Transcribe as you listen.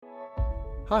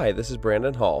Hi, this is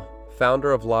Brandon Hall,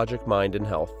 founder of Logic Mind and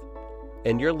Health,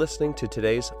 and you're listening to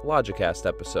today's Logicast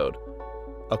episode,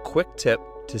 a quick tip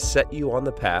to set you on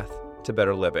the path to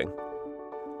better living.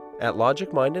 At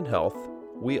Logic Mind and Health,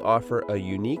 we offer a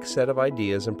unique set of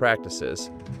ideas and practices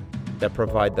that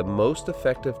provide the most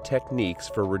effective techniques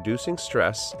for reducing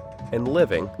stress and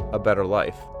living a better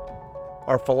life.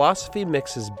 Our philosophy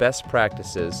mixes best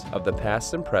practices of the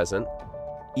past and present,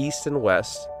 East and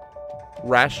West,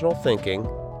 rational thinking,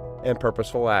 and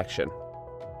purposeful action.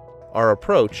 Our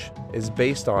approach is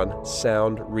based on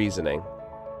sound reasoning.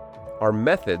 Our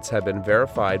methods have been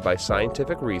verified by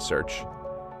scientific research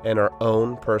and our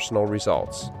own personal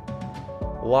results.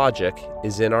 Logic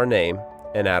is in our name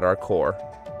and at our core.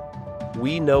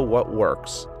 We know what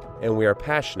works, and we are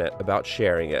passionate about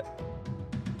sharing it.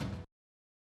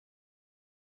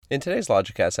 In today's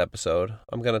Logicast episode,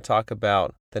 I'm going to talk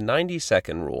about the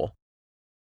 90-second rule.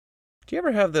 Do you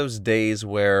ever have those days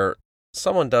where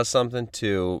someone does something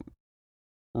to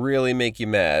really make you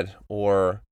mad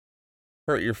or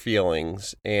hurt your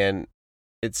feelings, and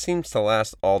it seems to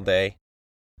last all day?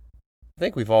 I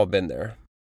think we've all been there,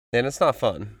 and it's not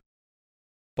fun.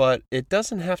 But it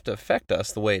doesn't have to affect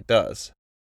us the way it does.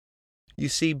 You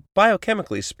see,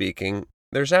 biochemically speaking,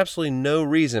 there's absolutely no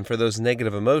reason for those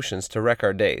negative emotions to wreck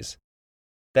our days.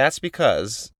 That's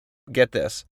because, get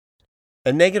this,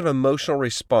 a negative emotional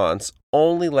response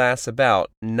only lasts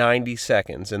about 90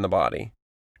 seconds in the body.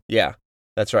 Yeah,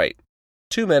 that's right.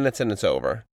 2 minutes and it's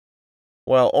over.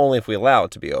 Well, only if we allow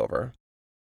it to be over.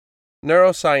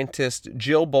 Neuroscientist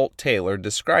Jill Bolte Taylor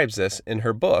describes this in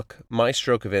her book, My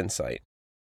Stroke of Insight.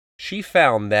 She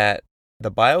found that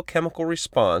the biochemical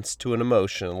response to an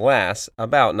emotion lasts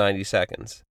about 90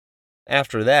 seconds.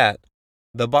 After that,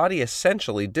 the body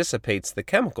essentially dissipates the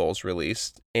chemicals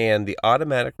released and the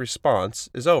automatic response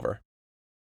is over.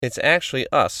 It's actually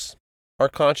us, our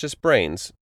conscious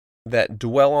brains, that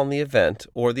dwell on the event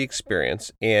or the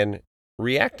experience and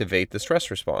reactivate the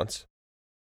stress response.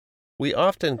 We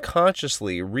often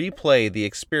consciously replay the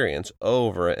experience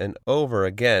over and over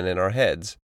again in our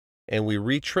heads, and we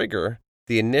re-trigger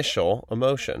the initial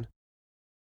emotion.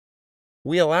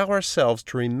 We allow ourselves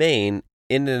to remain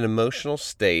in an emotional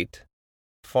state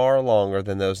far longer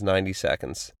than those 90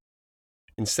 seconds.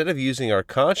 Instead of using our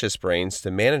conscious brains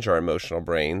to manage our emotional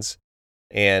brains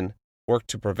and work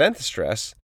to prevent the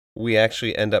stress, we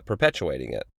actually end up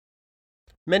perpetuating it.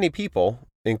 Many people,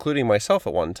 including myself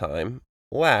at one time,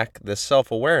 lack the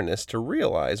self-awareness to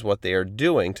realize what they are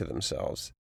doing to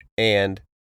themselves, and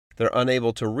they're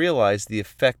unable to realize the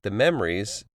effect the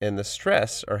memories and the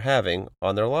stress are having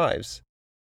on their lives.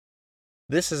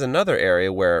 This is another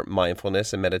area where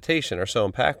mindfulness and meditation are so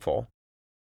impactful.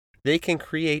 They can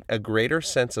create a greater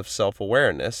sense of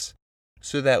self-awareness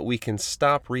so that we can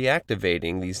stop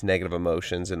reactivating these negative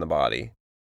emotions in the body.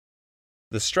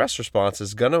 The stress response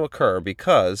is going to occur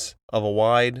because of a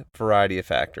wide variety of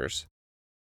factors.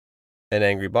 An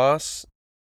angry boss,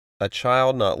 a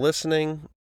child not listening,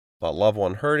 a loved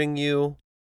one hurting you,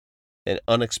 an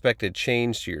unexpected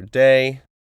change to your day,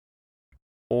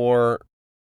 or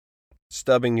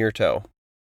stubbing your toe.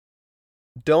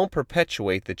 Don't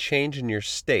perpetuate the change in your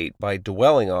state by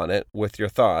dwelling on it with your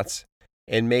thoughts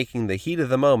and making the heat of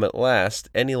the moment last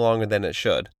any longer than it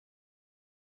should.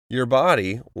 Your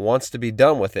body wants to be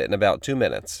done with it in about 2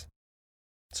 minutes,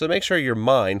 so make sure your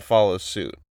mind follows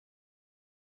suit.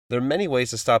 There are many ways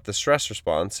to stop the stress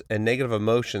response and negative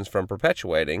emotions from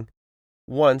perpetuating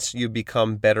once you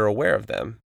become better aware of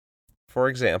them. For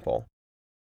example,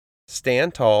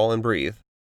 stand tall and breathe.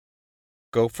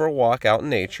 Go for a walk out in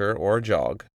nature or a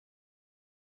jog.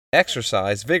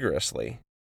 Exercise vigorously.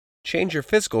 Change your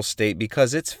physical state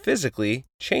because it's physically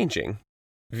changing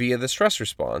via the stress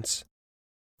response.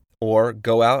 Or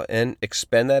go out and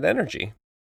expend that energy.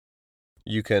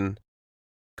 You can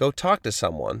go talk to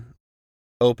someone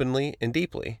openly and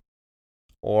deeply,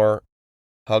 or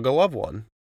hug a loved one.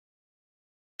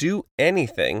 Do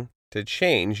anything to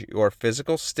change your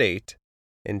physical state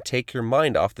and take your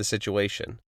mind off the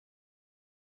situation.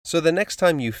 So the next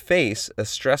time you face a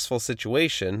stressful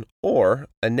situation or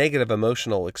a negative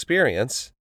emotional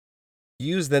experience,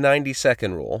 use the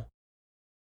 90-second rule.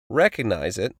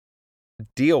 Recognize it,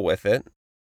 deal with it,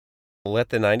 let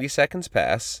the 90 seconds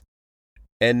pass,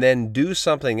 and then do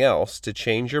something else to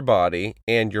change your body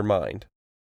and your mind.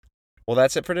 Well,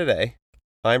 that's it for today.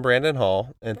 I'm Brandon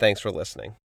Hall, and thanks for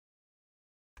listening.